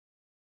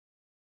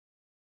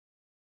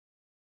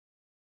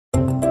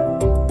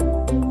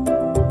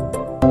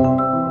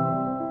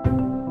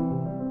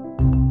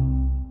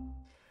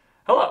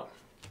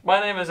My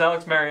name is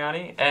Alex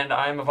Mariani, and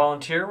I am a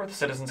volunteer with the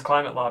Citizens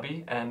Climate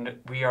Lobby, and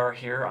we are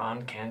here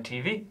on CAN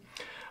TV.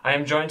 I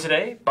am joined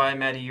today by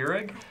Maddie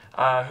Uhrig,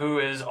 who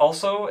is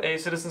also a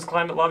Citizens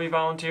Climate Lobby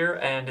volunteer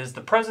and is the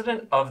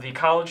president of the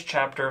college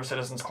chapter of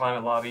Citizens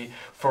Climate Lobby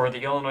for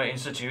the Illinois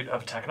Institute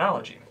of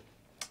Technology.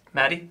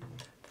 Maddie,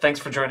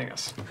 thanks for joining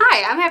us.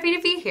 Hi, I'm happy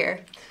to be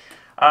here.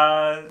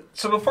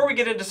 So before we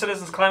get into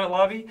Citizens Climate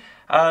Lobby,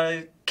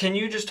 can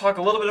you just talk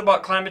a little bit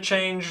about climate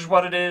change,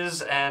 what it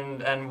is,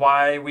 and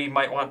why we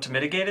might want to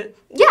mitigate it?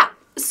 Yeah.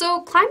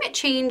 So climate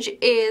change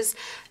is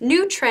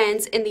new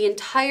trends in the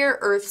entire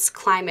Earth's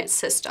climate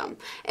system.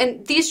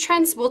 And these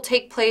trends will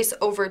take place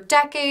over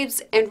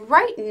decades, and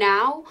right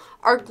now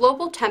our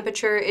global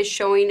temperature is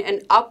showing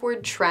an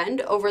upward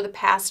trend over the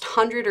past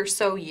 100 or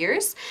so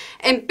years.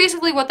 And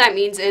basically what that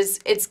means is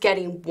it's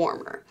getting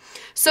warmer.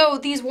 So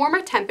these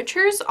warmer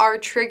temperatures are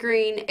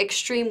triggering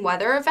extreme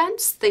weather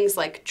events, things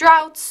like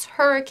droughts,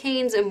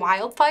 hurricanes, and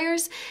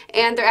wildfires,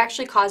 and they're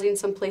actually causing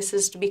some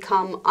places to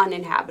become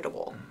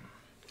uninhabitable.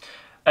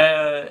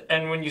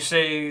 And when you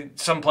say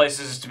some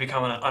places to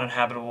become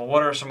uninhabitable,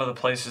 what are some of the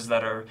places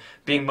that are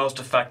being most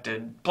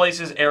affected?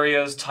 Places,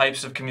 areas,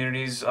 types of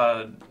communities,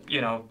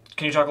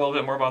 can you talk a little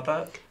bit more about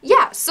that?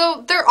 Yeah,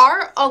 so there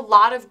are a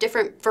lot of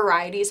different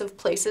varieties of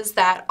places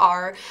that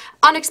are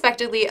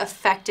unexpectedly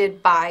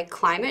affected by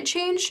climate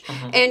change.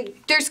 And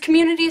there's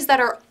communities that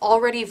are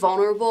already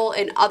vulnerable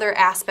in other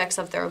aspects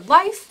of their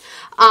life.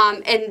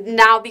 And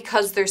now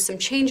because there's some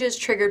changes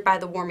triggered by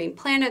the warming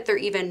planet, they're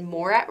even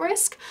more at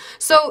risk.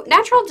 So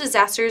natural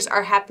disasters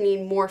are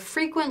happening more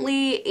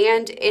frequently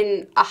and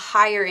in a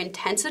higher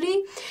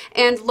intensity.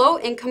 And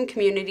low-income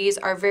communities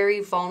are very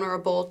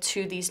vulnerable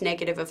to these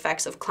negative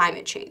effects of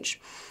climate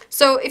change.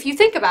 So if you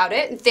think about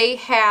it, they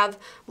have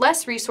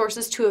less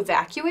resources to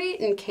evacuate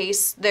in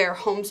case their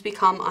homes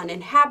become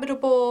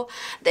uninhabitable,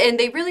 and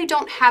they really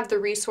don't have the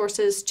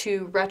resources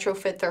to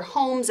retrofit their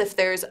homes if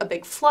there's a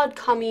big flood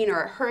coming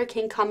or a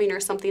hurricane coming or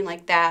something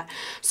like that.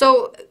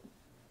 So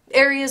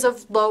areas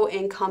of low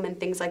income and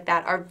things like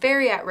that are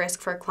very at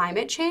risk for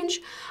climate change.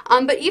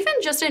 But even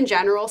just in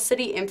general,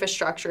 city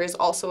infrastructure is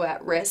also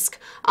at risk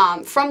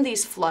from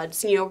these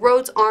floods. You know,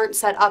 roads aren't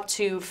set up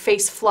to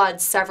face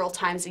floods several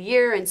times a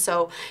year, and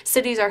so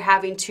cities are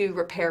having to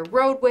repair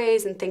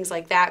roadways and things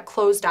like that,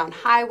 close down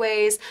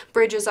highways,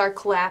 bridges are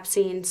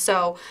collapsing.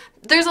 So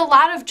there's a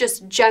lot of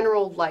just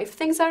general life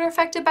things that are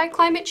affected by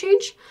climate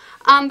change.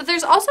 But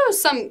there's also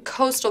some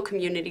coastal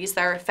communities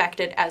that are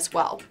affected as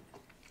well.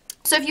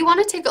 So if you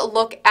want to take a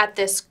look at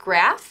this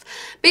graph,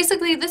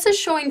 basically this is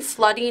showing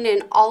flooding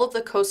in all of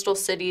the coastal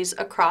cities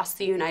across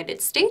the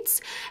United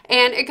States,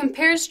 and it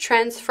compares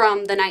trends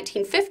from the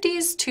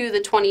 1950s to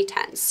the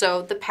 2010s,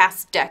 so the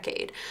past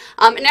decade.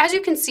 And as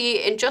you can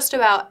see, in just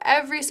about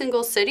every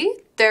single city,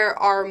 there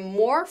are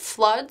more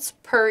floods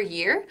per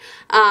year.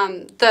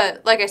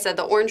 Like I said,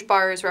 the orange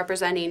bar is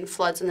representing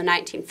floods in the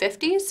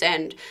 1950s,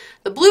 and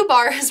the blue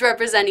bar is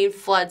representing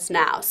floods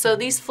now. So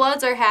these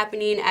floods are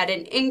happening at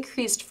an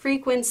increased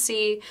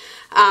frequency,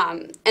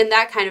 and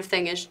that kind of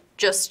thing is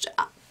just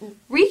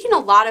wreaking a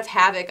lot of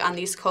havoc on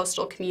these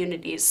coastal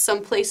communities.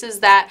 Some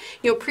places that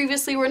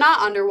previously were not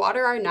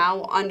underwater are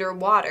now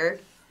underwater.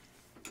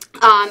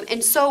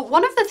 And so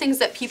one of the things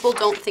that people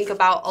don't think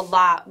about a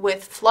lot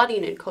with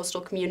flooding in coastal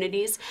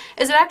communities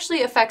is it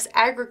actually affects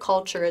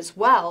agriculture as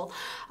well.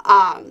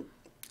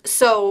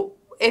 So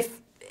if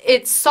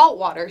it's salt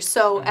water,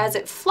 so as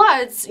it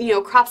floods,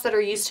 crops that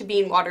are used to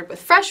being watered with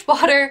fresh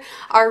water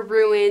are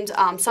ruined.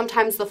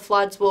 Sometimes the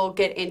floods will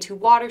get into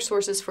water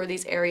sources for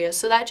these areas,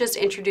 so that just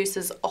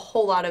introduces a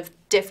whole lot of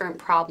different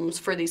problems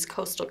for these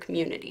coastal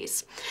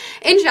communities.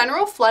 In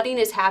general, flooding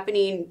is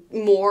happening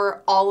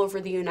more all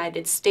over the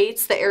United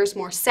States. The air is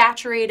more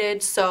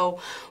saturated, so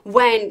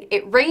when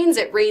it rains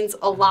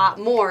a lot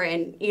more,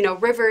 and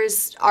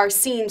rivers are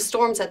seeing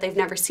storms that they've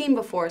never seen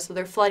before, so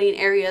they're flooding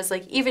areas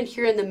like even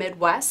here in the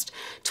Midwest.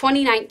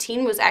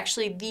 2019 was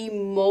actually the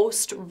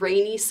most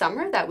rainy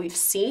summer that we've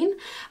seen.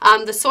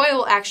 The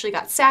soil actually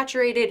got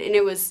saturated, and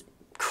it was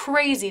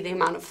crazy the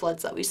amount of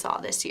floods that we saw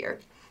this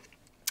year.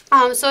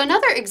 So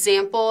another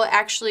example,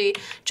 actually,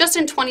 just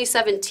in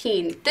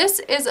 2017, this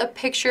is a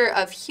picture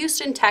of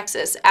Houston,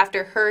 Texas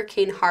after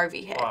Hurricane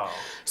Harvey hit. Wow.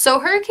 So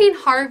Hurricane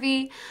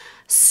Harvey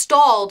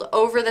stalled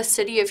over the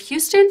city of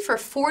Houston for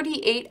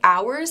 48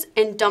 hours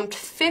and dumped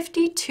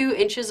 52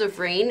 inches of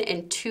rain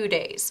in 2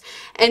 days.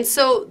 And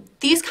so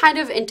these kind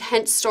of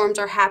intense storms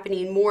are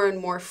happening more and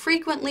more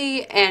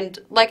frequently, and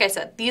like I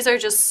said, these are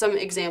just some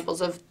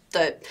examples of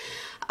the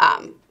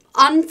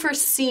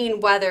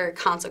unforeseen weather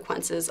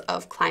consequences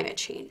of climate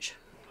change.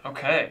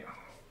 Okay,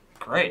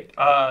 great.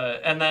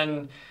 And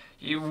then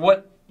you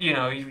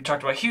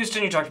talked about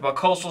Houston, you talked about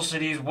coastal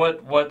cities.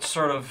 What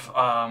sort of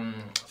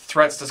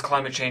threats does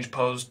climate change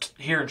pose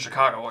here in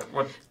Chicago?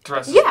 What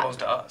threats does it pose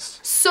to us?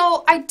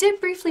 So I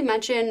did briefly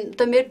mention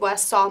the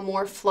Midwest saw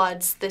more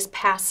floods this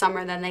past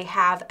summer than they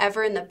have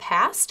ever in the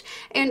past,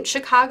 and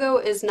Chicago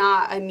is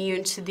not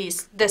immune to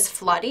this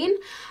flooding.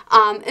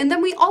 And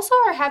then we also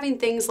are having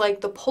things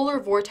like the polar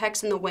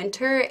vortex in the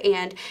winter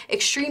and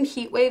extreme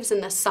heat waves in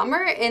the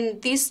summer,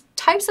 and these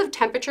types of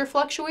temperature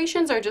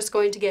fluctuations are just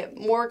going to get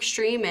more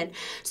extreme and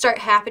start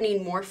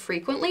happening more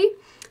frequently.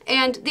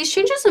 And these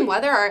changes in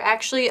weather are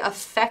actually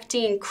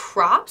affecting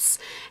crops,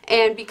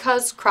 and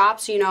because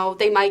crops,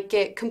 they might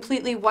get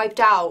completely wiped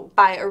out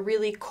by a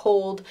really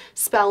cold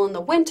spell in the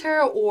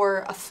winter,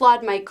 or a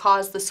flood might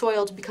cause the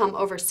soil to become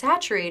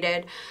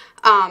oversaturated.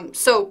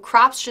 So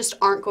crops just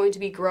aren't going to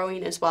be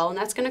growing as well, and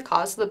that's going to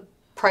cause the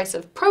price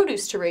of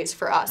produce to raise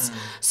for us.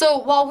 So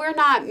while we're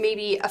not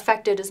maybe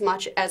affected as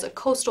much as a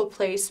coastal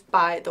place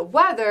by the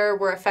weather,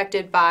 we're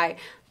affected by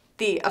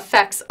the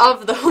effects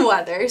of the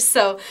weather.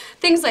 So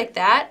things like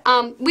that.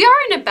 We are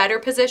in a better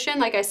position,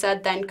 like I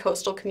said, than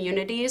coastal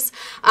communities.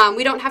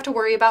 We don't have to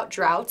worry about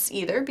droughts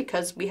either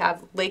because we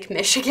have Lake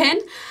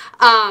Michigan.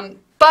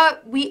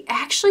 But we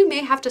actually may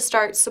have to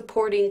start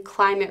supporting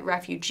climate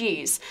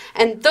refugees.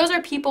 And those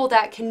are people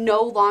that can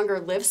no longer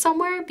live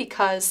somewhere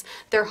because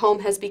their home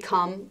has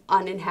become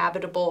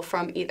uninhabitable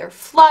from either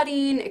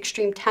flooding,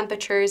 extreme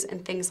temperatures,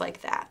 and things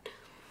like that.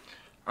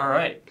 All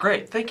right,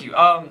 great, thank you.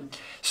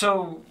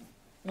 So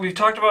we've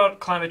talked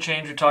about climate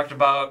change, we've talked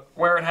about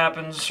where it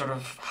happens, sort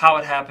of how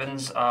it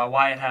happens,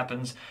 why it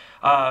happens.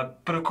 But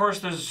of course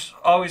there's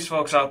always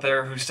folks out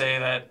there who say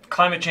that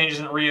climate change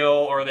isn't real,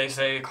 or they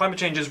say climate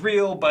change is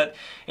real, but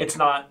it's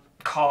not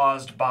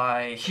caused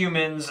by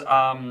humans.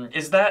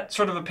 Is that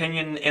sort of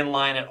opinion in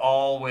line at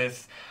all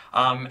with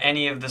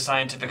any of the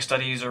scientific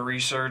studies or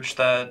research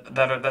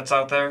that's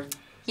out there?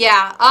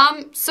 Yeah,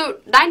 so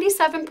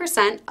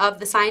 97% of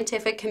the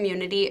scientific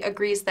community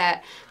agrees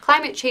that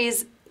climate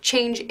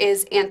change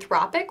is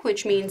anthropic,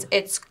 which means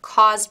it's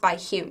caused by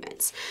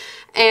humans.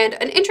 And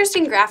an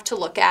interesting graph to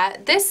look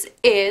at, this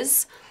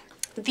is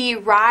the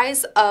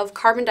rise of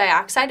carbon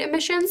dioxide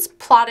emissions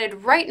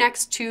plotted right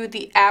next to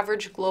the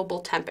average global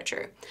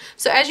temperature.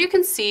 So as you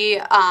can see,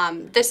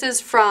 this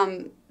is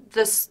from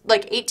this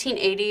like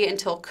 1880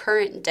 until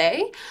current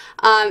day,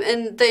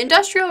 and the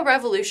Industrial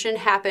Revolution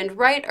happened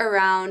right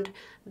around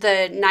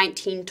the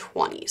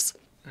 1920s.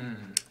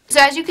 So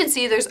as you can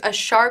see, there's a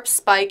sharp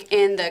spike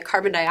in the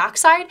carbon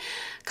dioxide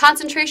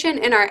concentration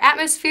in our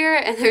atmosphere,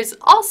 and there's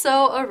also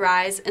a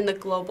rise in the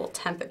global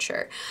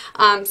temperature.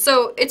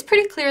 So it's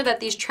pretty clear that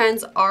these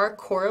trends are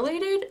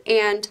correlated,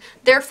 and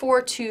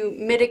therefore to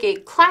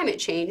mitigate climate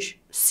change,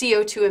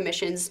 CO2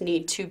 emissions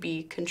need to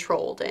be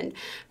controlled, and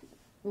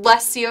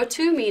less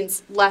CO2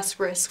 means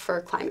less risk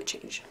for climate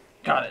change.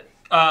 Got it.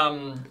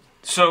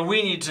 So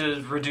we need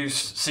to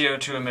reduce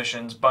CO2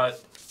 emissions,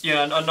 but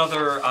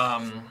another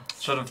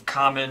sort of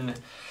common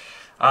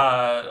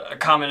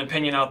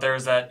opinion out there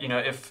is that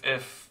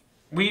if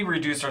we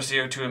reduce our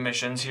CO2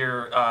 emissions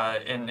here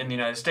in the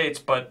United States,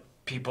 but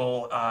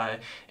people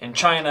in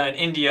China and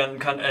India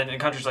and in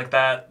countries like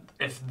that,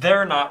 if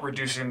they're not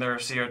reducing their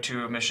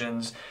CO2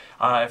 emissions,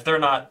 if they're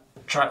not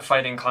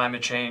fighting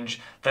climate change,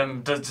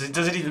 then does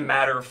it even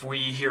matter if we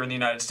here in the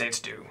United States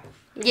do?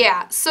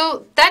 Yeah,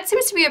 so that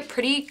seems to be a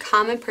pretty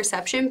common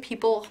perception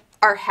people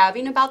are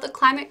having about the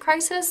climate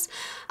crisis.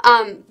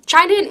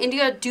 China and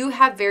India do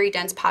have very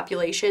dense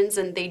populations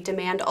and they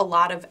demand a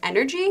lot of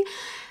energy,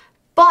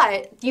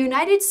 but the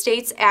United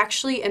States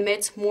actually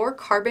emits more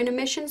carbon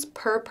emissions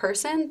per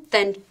person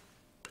than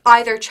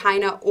either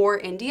China or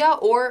India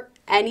or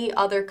any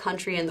other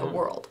country in the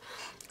world.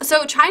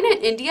 So China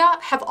and India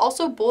have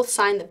also both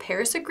signed the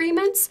Paris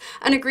Agreements,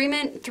 an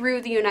agreement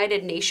through the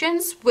United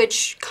Nations,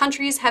 which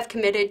countries have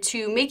committed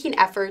to making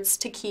efforts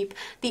to keep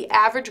the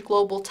average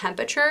global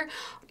temperature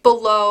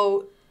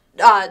below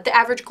the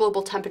average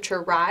global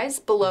temperature rise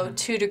below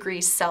 2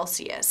 degrees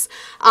Celsius.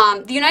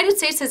 The United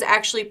States has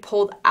actually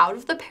pulled out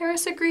of the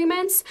Paris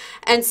Agreements,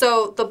 and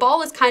so the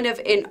ball is kind of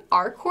in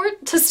our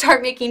court to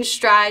start making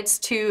strides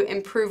to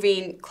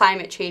improving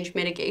climate change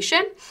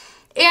mitigation.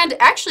 And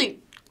actually,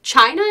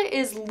 China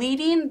is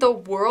leading the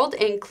world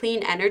in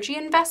clean energy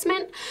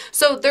investment,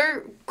 so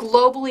they're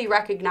globally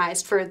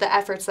recognized for the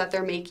efforts that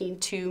they're making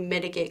to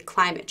mitigate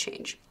climate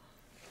change.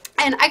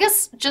 And I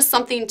guess just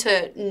something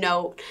to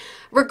note,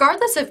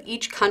 regardless of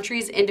each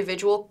country's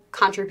individual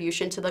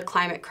contribution to the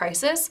climate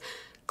crisis,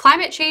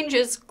 climate change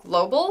is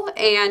global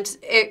and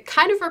it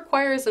kind of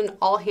requires an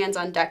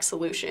all-hands-on-deck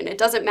solution. It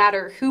doesn't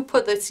matter who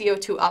put the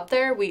CO2 up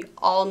there, we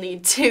all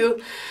need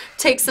to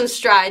take some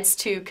strides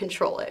to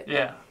control it.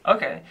 Yeah,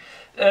 okay.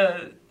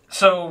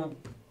 So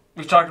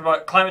we've talked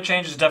about climate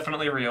change is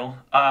definitely real,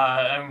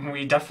 and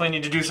we definitely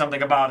need to do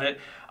something about it.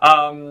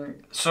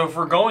 So if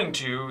we're going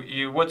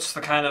to, what's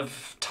the kind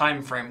of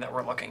time frame that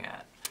we're looking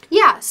at?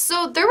 Yeah,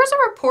 so there was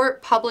a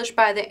report published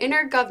by the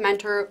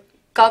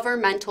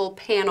Intergovernmental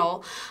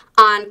Panel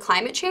on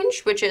Climate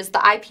Change, which is the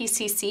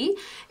IPCC,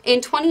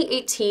 in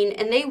 2018,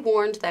 and they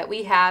warned that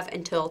we have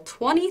until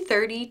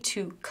 2030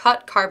 to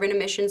cut carbon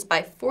emissions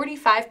by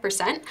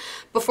 45%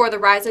 before the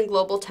rise in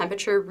global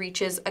temperature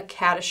reaches a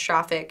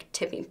catastrophic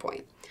tipping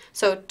point.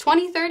 So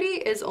 2030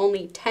 is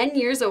only 10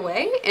 years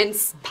away, and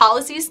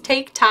policies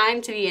take time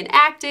to be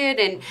enacted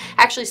and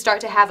actually start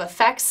to have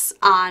effects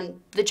on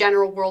the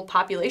general world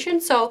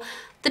population. So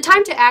the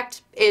time to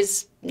act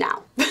is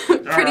now,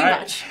 pretty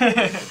much.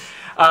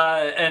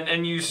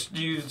 And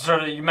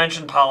you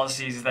mentioned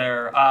policies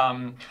there.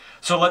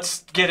 So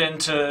let's get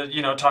into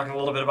talking a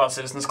little bit about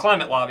Citizens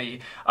Climate Lobby.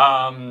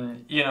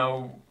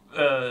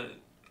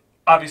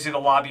 Obviously the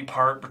lobby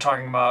part, we're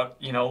talking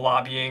about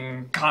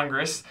lobbying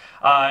Congress.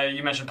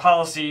 You mentioned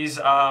policies.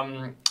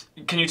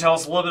 Can you tell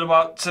us a little bit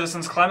about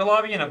Citizens Climate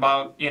Lobby and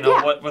about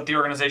what the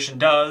organization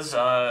does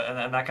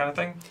and that kind of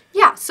thing?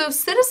 Yeah, so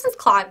Citizens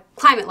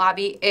Climate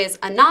Lobby is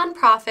a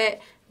nonprofit,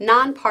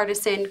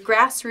 nonpartisan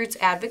grassroots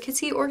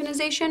advocacy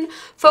organization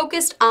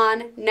focused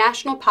on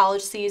national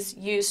policies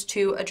used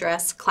to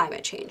address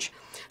climate change.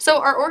 So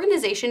our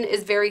organization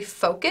is very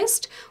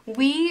focused.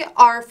 We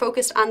are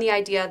focused on the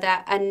idea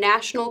that a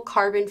national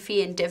carbon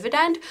fee and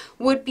dividend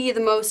would be the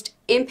most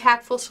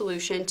impactful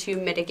solution to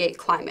mitigate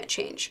climate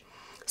change.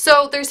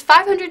 So there's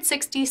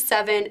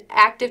 567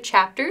 active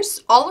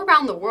chapters all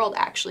around the world,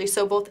 actually,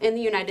 so both in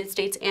the United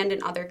States and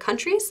in other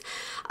countries.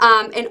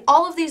 And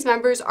all of these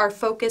members are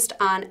focused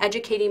on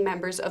educating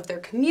members of their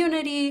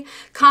community,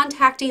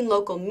 contacting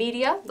local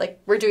media, like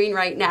we're doing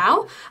right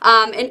now,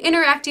 and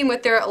interacting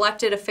with their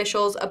elected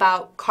officials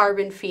about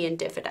carbon fee and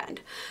dividend.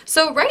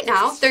 So right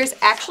now, there's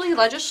actually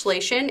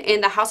legislation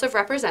in the House of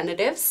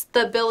Representatives.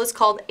 The bill is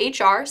called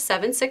H.R.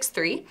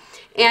 763,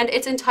 and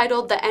it's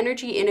entitled the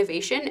Energy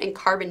Innovation and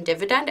Carbon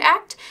Dividend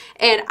Act,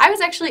 and I was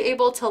actually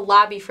able to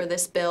lobby for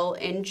this bill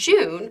in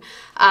June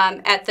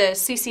at the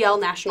CCL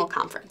National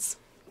Conference.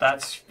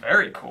 That's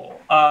very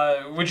cool.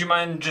 Would you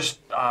mind just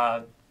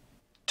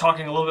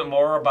talking a little bit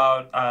more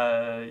about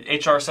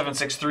HR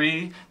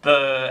 763,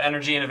 the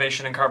Energy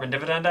Innovation and Carbon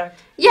Dividend Act?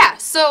 Yeah,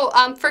 so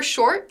for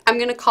short, I'm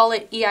going to call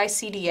it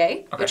EICDA,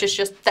 okay, which is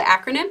just the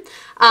acronym,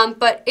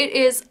 but it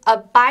is a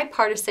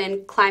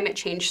bipartisan climate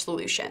change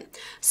solution.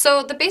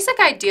 So the basic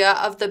idea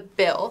of the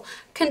bill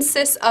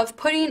consists of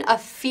putting a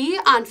fee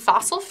on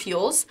fossil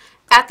fuels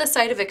at the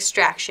site of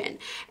extraction,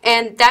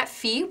 and that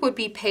fee would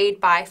be paid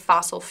by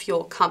fossil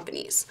fuel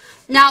companies.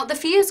 Now, the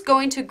fee is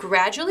going to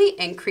gradually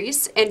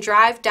increase and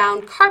drive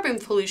down carbon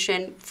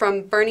pollution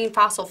from burning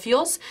fossil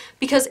fuels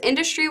because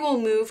industry will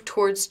move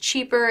towards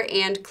cheaper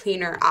and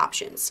cleaner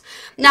options.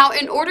 Now,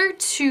 in order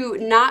to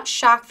not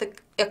shock the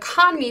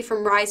economy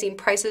from rising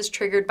prices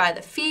triggered by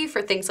the fee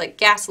for things like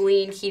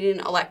gasoline, heating,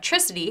 and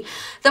electricity,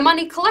 the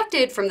money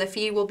collected from the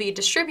fee will be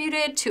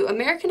distributed to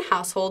American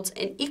households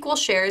in equal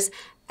shares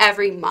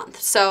every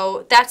month.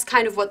 So that's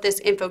kind of what this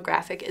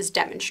infographic is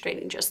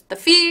demonstrating, just the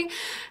fee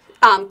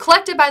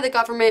collected by the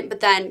government,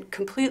 but then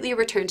completely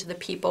returned to the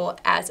people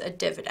as a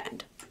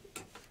dividend.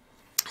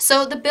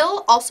 So the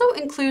bill also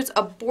includes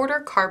a border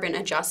carbon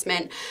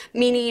adjustment,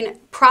 meaning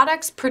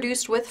products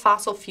produced with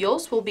fossil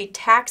fuels will be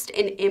taxed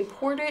and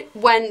imported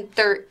when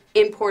they're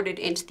imported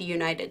into the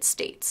United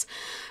States.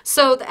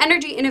 So the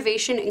Energy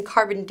Innovation and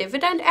Carbon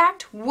Dividend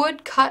Act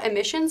would cut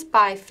emissions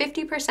by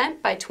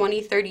 50% by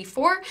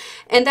 2034,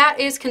 and that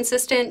is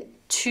consistent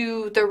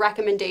to the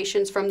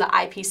recommendations from the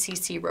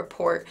IPCC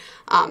report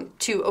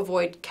to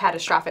avoid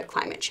catastrophic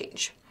climate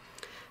change.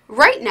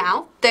 Right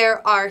now,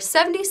 there are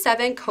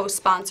 77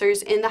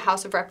 co-sponsors in the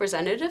House of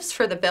Representatives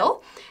for the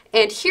bill,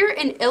 and here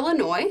in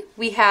Illinois,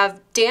 we have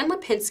Dan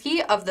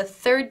Lipinski of the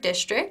 3rd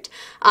District.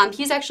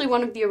 He's actually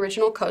one of the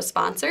original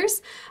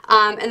co-sponsors.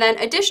 And then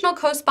additional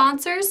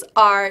co-sponsors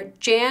are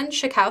Jan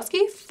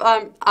Schakowsky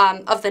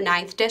of the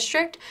 9th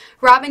District,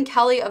 Robin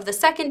Kelly of the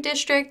 2nd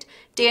District,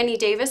 Danny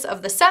Davis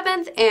of the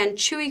 7th, and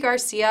Chuy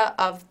Garcia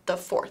of the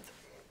 4th.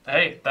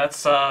 Hey,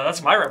 that's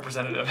my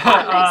representative.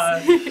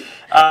 Nice.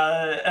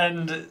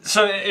 And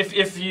so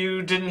if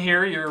you didn't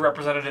hear your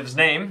representative's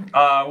name,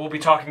 we'll be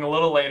talking a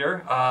little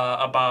later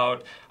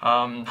about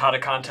how to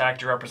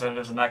contact your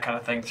representatives and that kind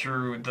of thing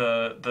through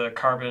the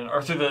carbon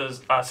or through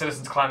the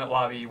Citizens Climate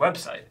Lobby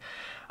website.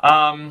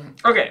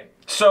 Okay,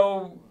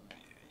 so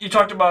you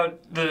talked about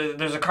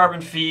there's a carbon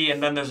fee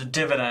and then there's a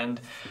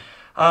dividend.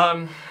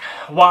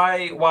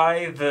 Why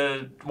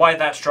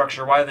that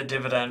structure? Why the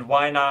dividend?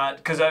 Why not?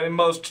 Because I mean,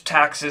 most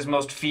taxes,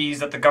 most fees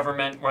that the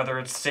government, whether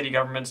it's city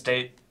government,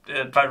 state,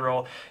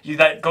 federal,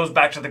 that goes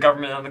back to the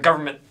government, and the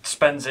government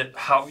spends it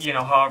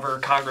however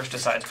Congress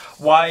decides.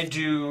 Why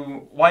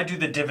do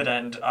the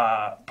dividend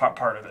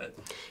part of it?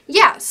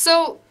 Yeah.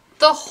 So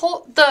the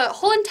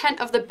whole intent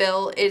of the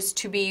bill is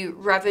to be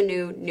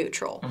revenue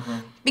neutral. Mm-hmm.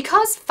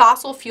 Because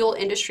fossil fuel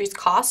industry's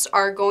costs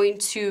are going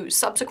to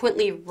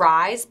subsequently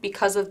rise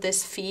because of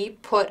this fee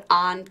put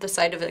on the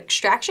site of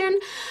extraction,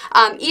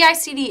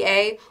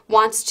 EICDA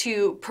wants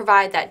to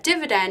provide that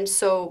dividend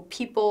so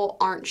people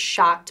aren't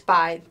shocked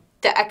by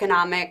the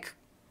economic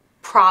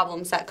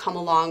problems that come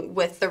along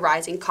with the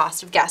rising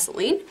cost of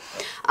gasoline.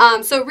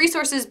 So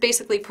resources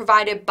basically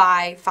provided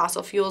by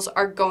fossil fuels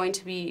are going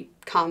to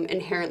become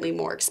inherently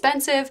more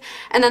expensive,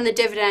 and then the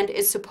dividend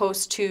is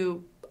supposed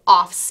to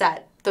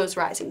offset those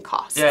rising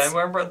costs. Yeah,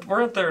 and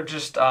weren't there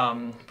just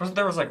wasn't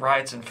there like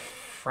riots in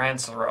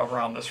France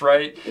around this,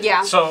 right?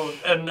 Yeah. So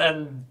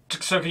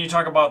so can you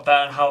talk about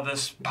that and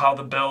how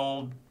the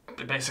bill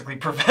basically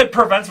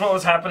prevents what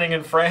was happening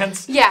in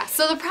France? Yeah,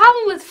 so the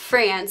problem with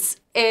France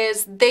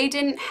is they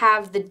didn't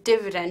have the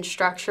dividend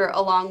structure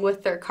along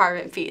with their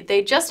carbon fee.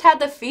 They just had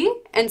the fee,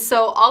 and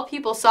so all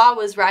people saw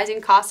was rising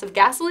costs of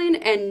gasoline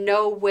and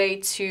no way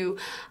to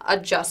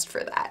adjust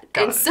for that.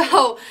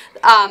 So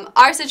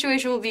our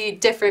situation will be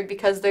different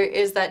because there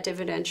is that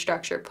dividend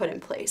structure put in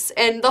place.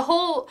 And the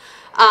whole,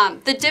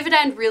 the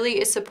dividend really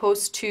is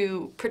supposed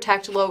to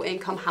protect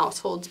low-income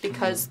households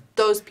because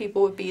those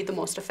people would be the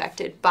most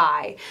affected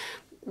by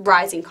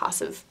rising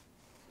costs of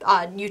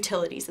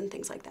utilities and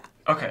things like that.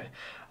 Okay.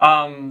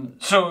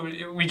 So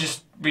we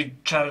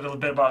chatted a little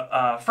bit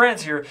about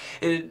France here.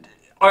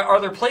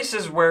 Are there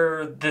places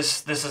where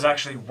this is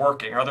actually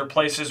working? Are there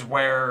places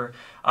where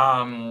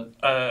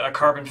a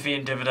carbon fee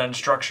and dividend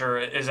structure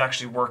is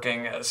actually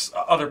working as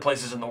other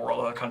places in the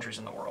world, other countries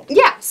in the world?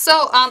 Yeah,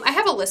 so I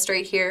have a list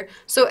right here.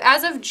 So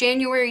as of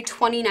January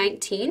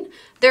 2019,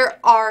 there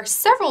are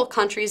several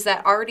countries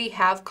that already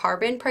have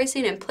carbon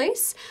pricing in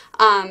place.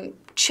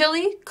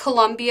 Chile,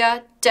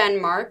 Colombia,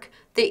 Denmark,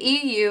 the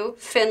EU,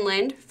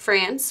 Finland,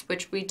 France,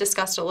 which we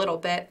discussed a little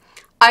bit,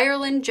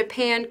 Ireland,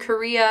 Japan,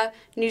 Korea,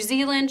 New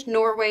Zealand,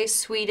 Norway,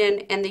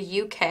 Sweden, and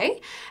the UK.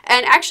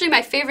 And actually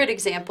my favorite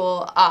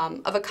example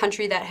of a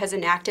country that has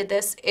enacted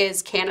this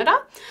is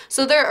Canada.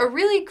 So they're a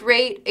really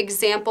great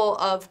example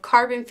of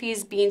carbon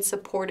fees being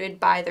supported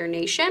by their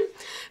nation.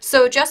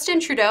 So Justin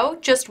Trudeau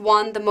just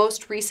won the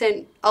most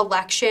recent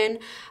election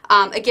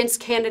against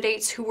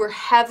candidates who were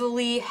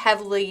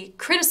heavily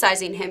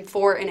criticizing him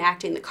for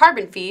enacting the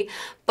carbon fee,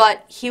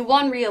 but he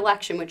won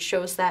re-election, which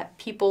shows that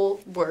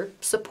people were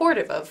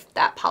supportive of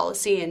that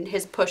policy and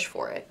his push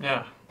for it.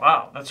 Yeah,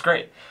 wow, that's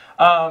great.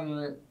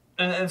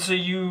 And so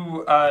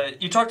you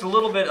talked a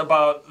little bit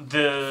about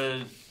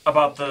the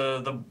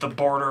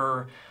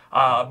border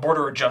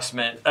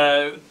adjustment.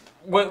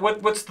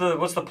 What's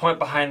the point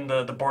behind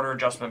the border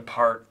adjustment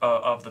part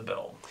of the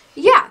bill?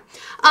 Yeah,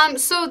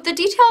 so the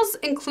details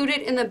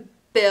included in the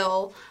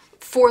bill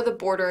for the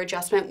border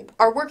adjustment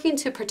are working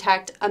to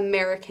protect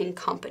American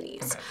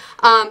companies.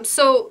 Okay.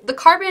 So the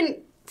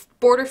carbon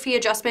border fee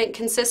adjustment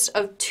consists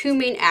of two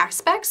main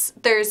aspects.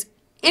 There's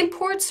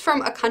imports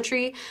from a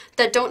country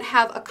that don't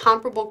have a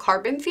comparable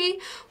carbon fee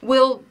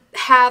will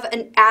have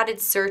an added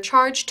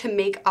surcharge to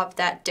make up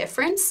that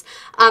difference.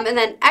 And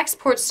then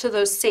exports to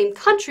those same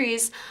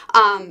countries,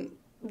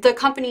 the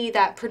company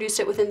that produced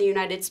it within the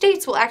United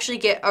States will actually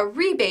get a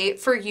rebate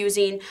for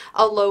using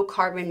a low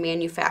carbon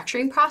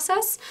manufacturing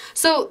process.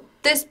 So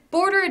this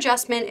border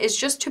adjustment is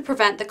just to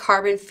prevent the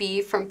carbon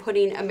fee from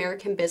putting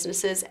American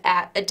businesses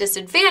at a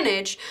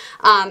disadvantage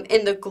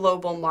in the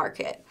global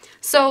market.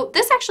 So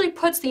this actually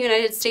puts the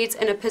United States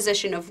in a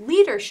position of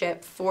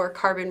leadership for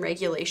carbon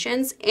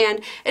regulations,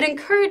 and it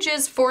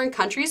encourages foreign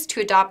countries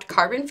to adopt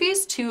carbon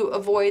fees to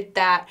avoid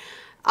that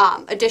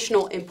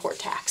additional import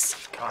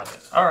tax. Got it.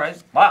 All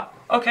right. Wow.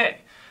 Okay.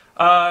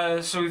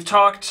 So we've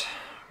talked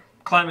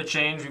climate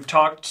change, we've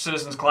talked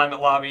Citizens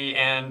Climate Lobby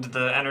and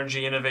the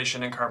Energy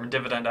Innovation and Carbon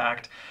Dividend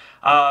Act.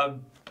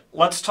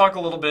 Let's talk a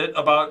little bit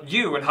about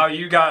you and how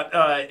you got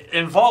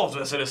involved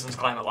with Citizens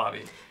Climate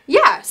Lobby.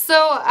 Yeah, so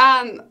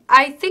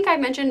I think I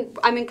mentioned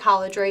I'm in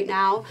college right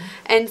now,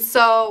 and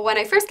so when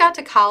I first got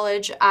to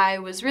college, I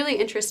was really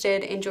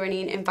interested in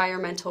joining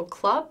environmental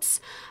clubs,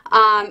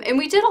 and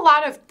we did a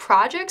lot of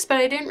projects, but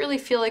I didn't really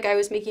feel like I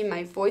was making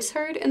my voice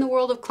heard in the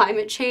world of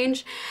climate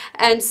change,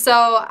 and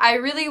so I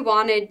really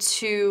wanted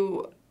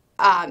to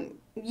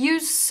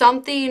use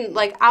something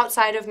like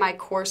outside of my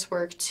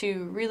coursework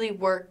to really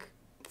work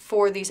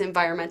for these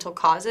environmental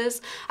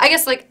causes. I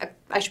guess like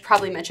I should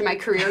probably mention my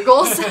career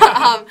goals.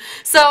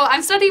 So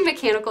I'm studying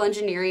mechanical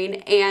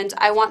engineering and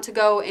I want to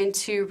go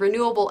into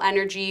renewable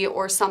energy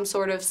or some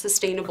sort of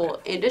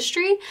sustainable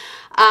industry.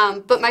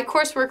 But my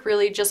coursework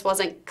really just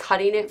wasn't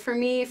cutting it for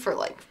me for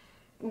like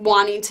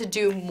wanting to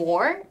do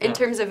more in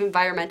terms of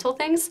environmental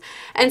things.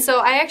 And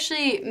so I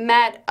actually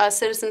met a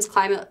Citizens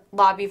Climate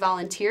Lobby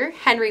volunteer,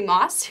 Henry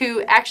Moss,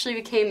 who actually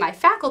became my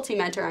faculty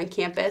mentor on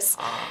campus.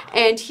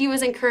 And he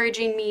was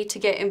encouraging me to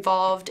get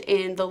involved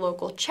in the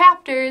local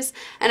chapters.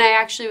 And I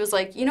actually was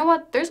like, you know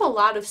what, there's a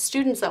lot of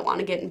students that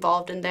want to get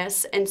involved in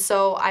this. And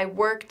so I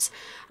worked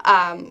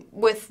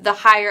with the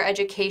higher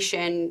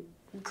education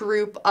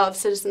group of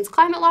Citizens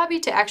Climate Lobby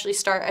to actually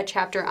start a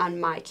chapter on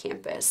my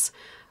campus.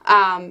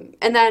 And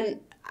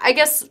then I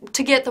guess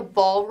to get the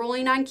ball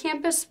rolling on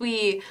campus,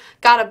 we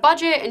got a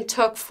budget and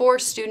took 4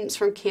 students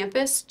from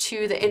campus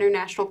to the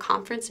international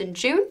conference in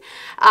June.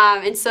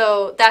 And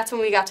so that's when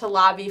we got to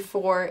lobby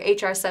for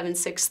HR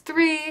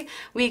 763.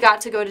 We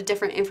got to go to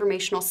different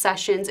informational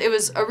sessions. It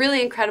was a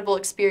really incredible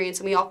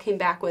experience, and we all came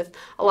back with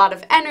a lot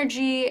of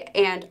energy,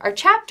 and our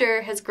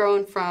chapter has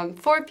grown from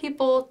 4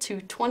 people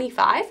to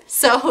 25.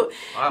 So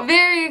wow.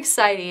 Very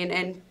exciting,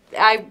 and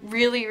I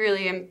really,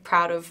 really am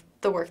proud of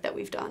the work that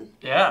we've done.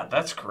 Yeah,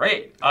 that's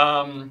great.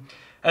 And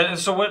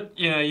so what,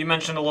 you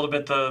mentioned a little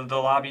bit the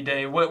lobby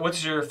day.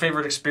 What's your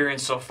favorite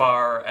experience so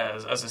far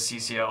as a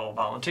CCL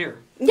volunteer?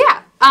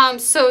 Yeah,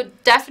 so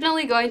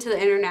definitely going to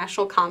the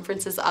international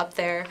conferences up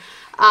there.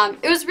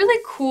 It was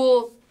really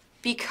cool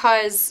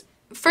because,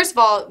 first of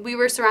all, we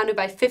were surrounded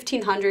by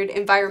 1,500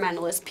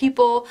 environmentalist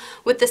people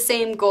with the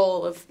same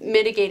goal of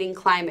mitigating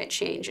climate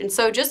change. And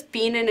so just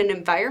being in an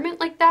environment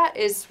like that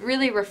is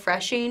really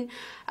refreshing.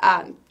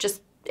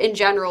 Just in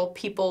general,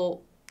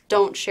 people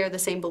don't share the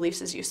same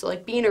beliefs as you. So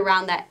like being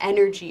around that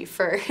energy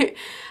for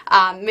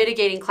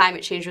mitigating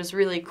climate change was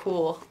really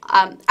cool.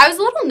 I was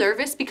a little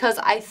nervous because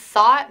I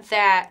thought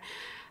that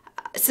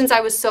since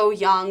I was so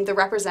young, the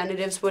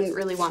representatives wouldn't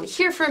really want to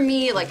hear from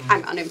me. Like,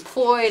 I'm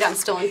unemployed, I'm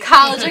still in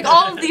college, like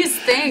all of these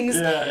things.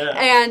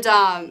 And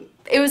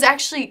it was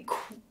actually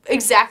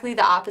exactly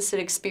the opposite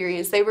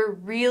experience. They were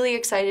really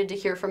excited to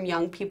hear from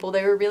young people.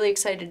 They were really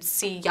excited to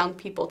see young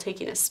people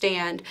taking a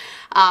stand.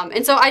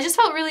 And so I just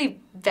felt really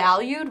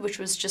valued, which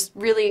was just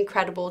really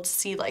incredible to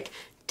see like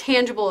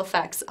tangible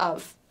effects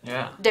of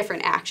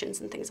different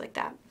actions and things like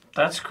that.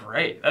 That's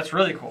great. That's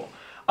really cool.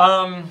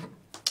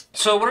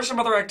 So what are some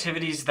other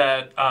activities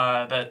that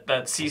that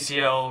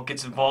CCL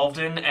gets involved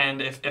in?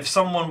 And if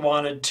someone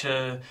wanted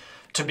to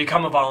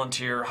become a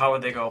volunteer, how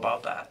would they go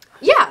about that?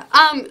 Yeah,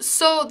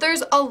 so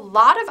there's a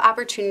lot of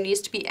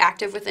opportunities to be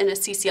active within a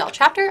CCL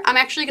chapter. I'm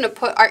actually going to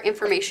put our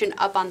information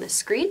up on the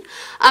screen.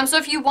 So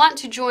if you want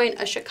to join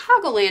a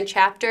Chicagoland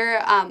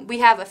chapter, we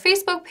have a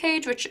Facebook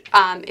page, which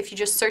if you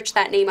just search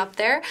that name up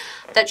there,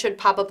 that should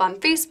pop up on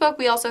Facebook.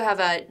 We also have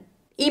an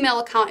email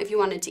account if you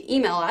wanted to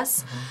email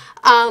us.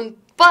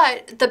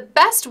 But the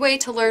best way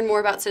to learn more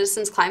about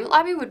Citizens Climate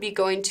Lobby would be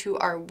going to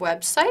our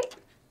website.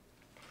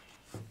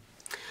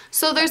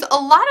 So there's a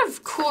lot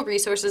of cool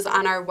resources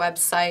on our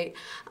website,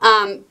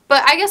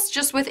 but I guess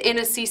just within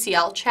a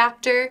CCL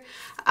chapter,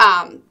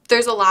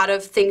 there's a lot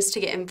of things to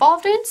get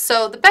involved in.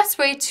 So the best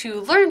way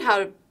to learn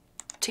how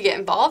to get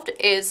involved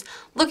is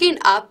looking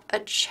up a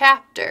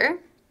chapter.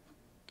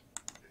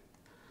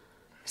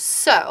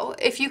 So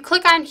if you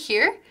click on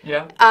here,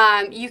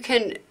 you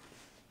can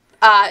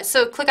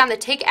so click on the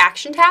Take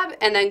Action tab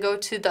and then go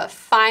to the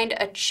Find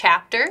a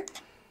Chapter.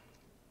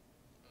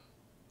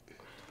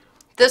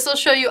 This will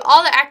show you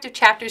all the active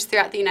chapters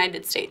throughout the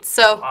United States,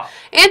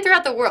 and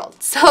throughout the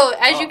world. So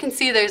as you can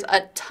see, there's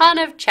a ton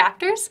of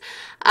chapters.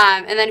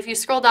 And then if you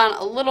scroll down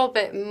a little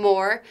bit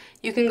more,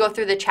 you can go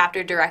through the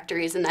chapter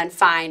directories and then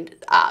find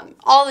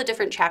all the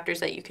different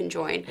chapters that you can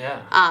join.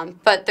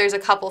 But there's a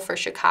couple for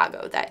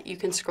Chicago that you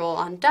can scroll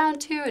on down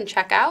to and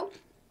check out.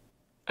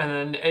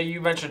 And then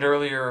you mentioned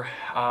earlier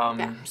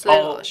so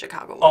all the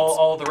Chicago ones.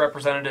 All the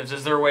representatives.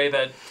 Is there a way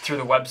that through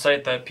the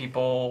website that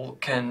people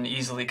can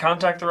easily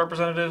contact the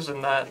representatives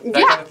and that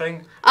kind of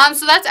thing?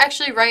 So that's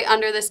actually right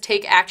under this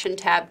Take Action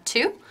tab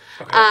too.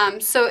 Okay.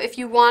 So if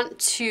you want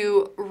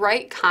to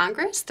write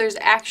Congress, there's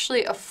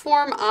actually a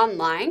form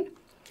online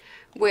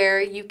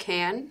where you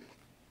can,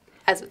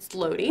 as it's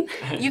loading,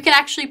 you can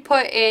actually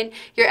put in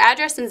your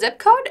address and zip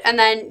code, and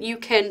then you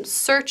can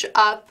search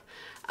up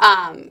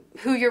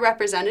who your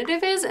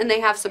representative is, and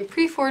they have some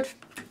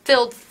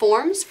pre-filled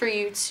forms for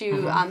you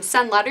to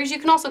send letters. You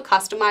can also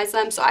customize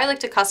them, so I like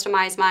to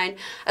customize mine,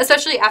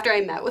 especially after I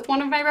met with one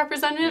of my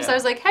representatives. I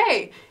was like,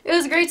 hey, it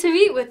was great to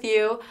meet with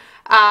you.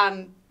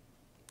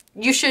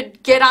 You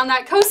should get on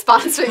that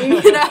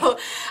co-sponsoring,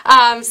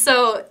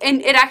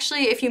 and it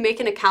actually, if you make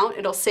an account,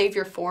 it'll save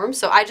your form,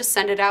 so I just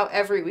send it out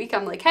every week.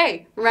 I'm like,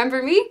 hey,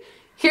 remember me?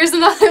 Here's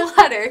another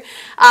letter.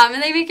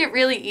 And they make it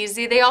really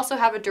easy. They also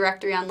have a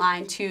directory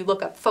online to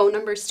look up phone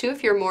numbers too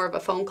if you're more of a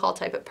phone call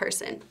type of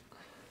person.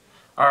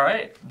 All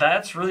right,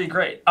 that's really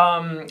great.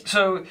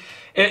 So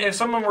if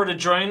someone were to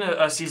join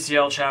a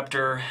CCL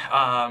chapter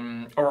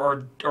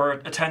or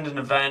attend an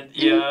event,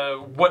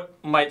 what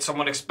might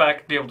someone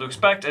be able to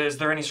expect? Is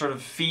there any sort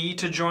of fee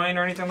to join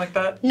or anything like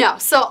that? No,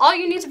 so all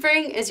you need to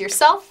bring is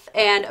yourself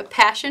and a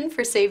passion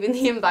for saving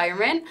the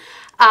environment.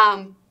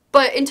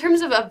 But in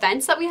terms of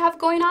events that we have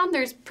going on,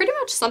 there's pretty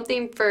much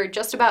something for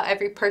just about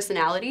every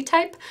personality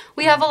type.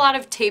 We have a lot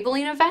of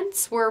tabling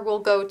events where we'll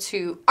go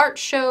to art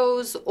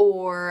shows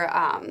or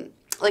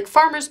like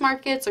farmers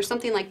markets or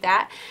something like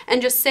that,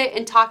 and just sit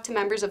and talk to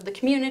members of the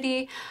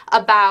community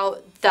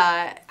about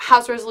the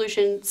House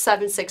Resolution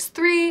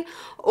 763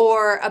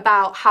 or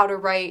about how to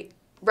write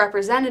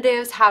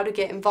representatives, how to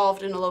get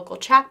involved in a local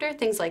chapter,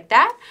 things like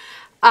that.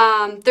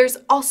 There's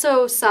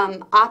also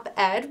some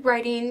op-ed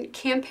writing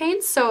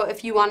campaigns. So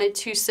if you wanted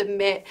to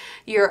submit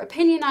your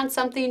opinion on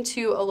something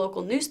to a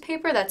local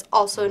newspaper, that's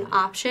also an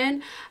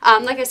option.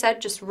 Like I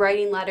said, just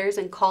writing letters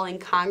and calling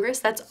Congress,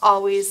 that's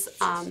always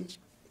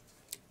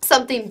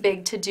something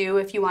big to do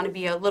if you want to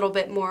be a little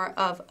bit more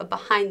of a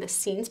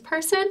behind-the-scenes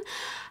person.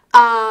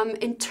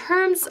 In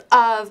terms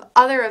of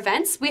other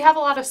events, we have a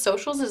lot of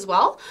socials as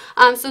well.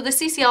 So the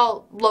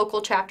CCL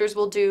local chapters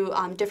will do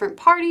different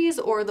parties,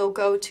 or they'll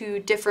go to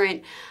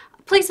different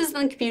places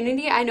in the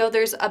community. I know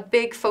there's a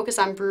big focus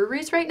on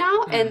breweries right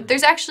now, and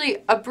there's actually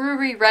a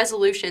brewery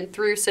resolution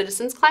through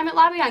Citizens Climate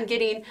Lobby on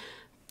getting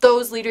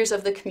those leaders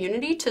of the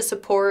community to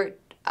support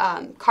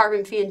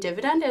carbon fee and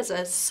dividend as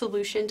a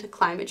solution to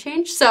climate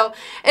change. So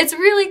it's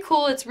really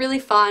cool, it's really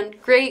fun,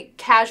 great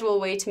casual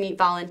way to meet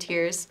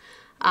volunteers.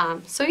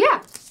 So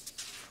yeah.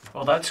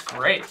 Well, that's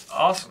great.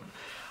 Awesome.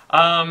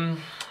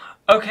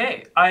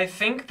 Okay, I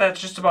think that's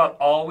just about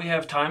all we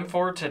have time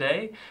for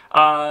today.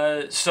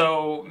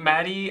 So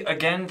Maddie,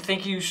 again,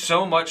 thank you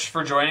so much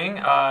for joining.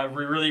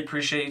 We really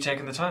appreciate you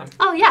taking the time.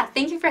 Oh yeah,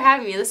 thank you for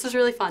having me. This was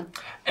really fun.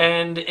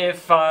 And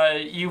if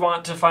you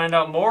want to find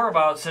out more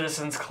about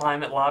Citizens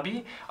Climate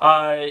Lobby,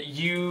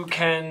 you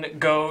can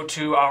go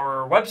to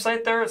our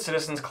website there at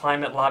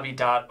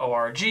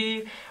citizensclimatelobby.org.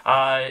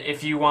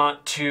 If you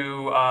want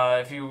to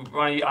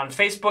on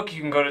Facebook,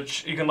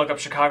 you can look up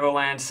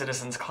Chicagoland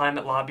Citizens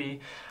Climate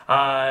Lobby.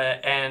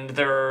 And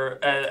there,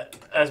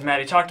 as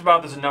Maddie talked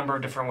about, there's a number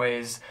of different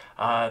ways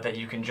that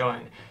you can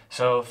join.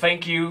 So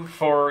thank you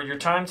for your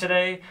time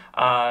today,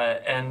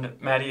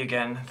 and Maddie,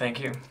 again, thank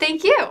you.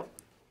 Thank you.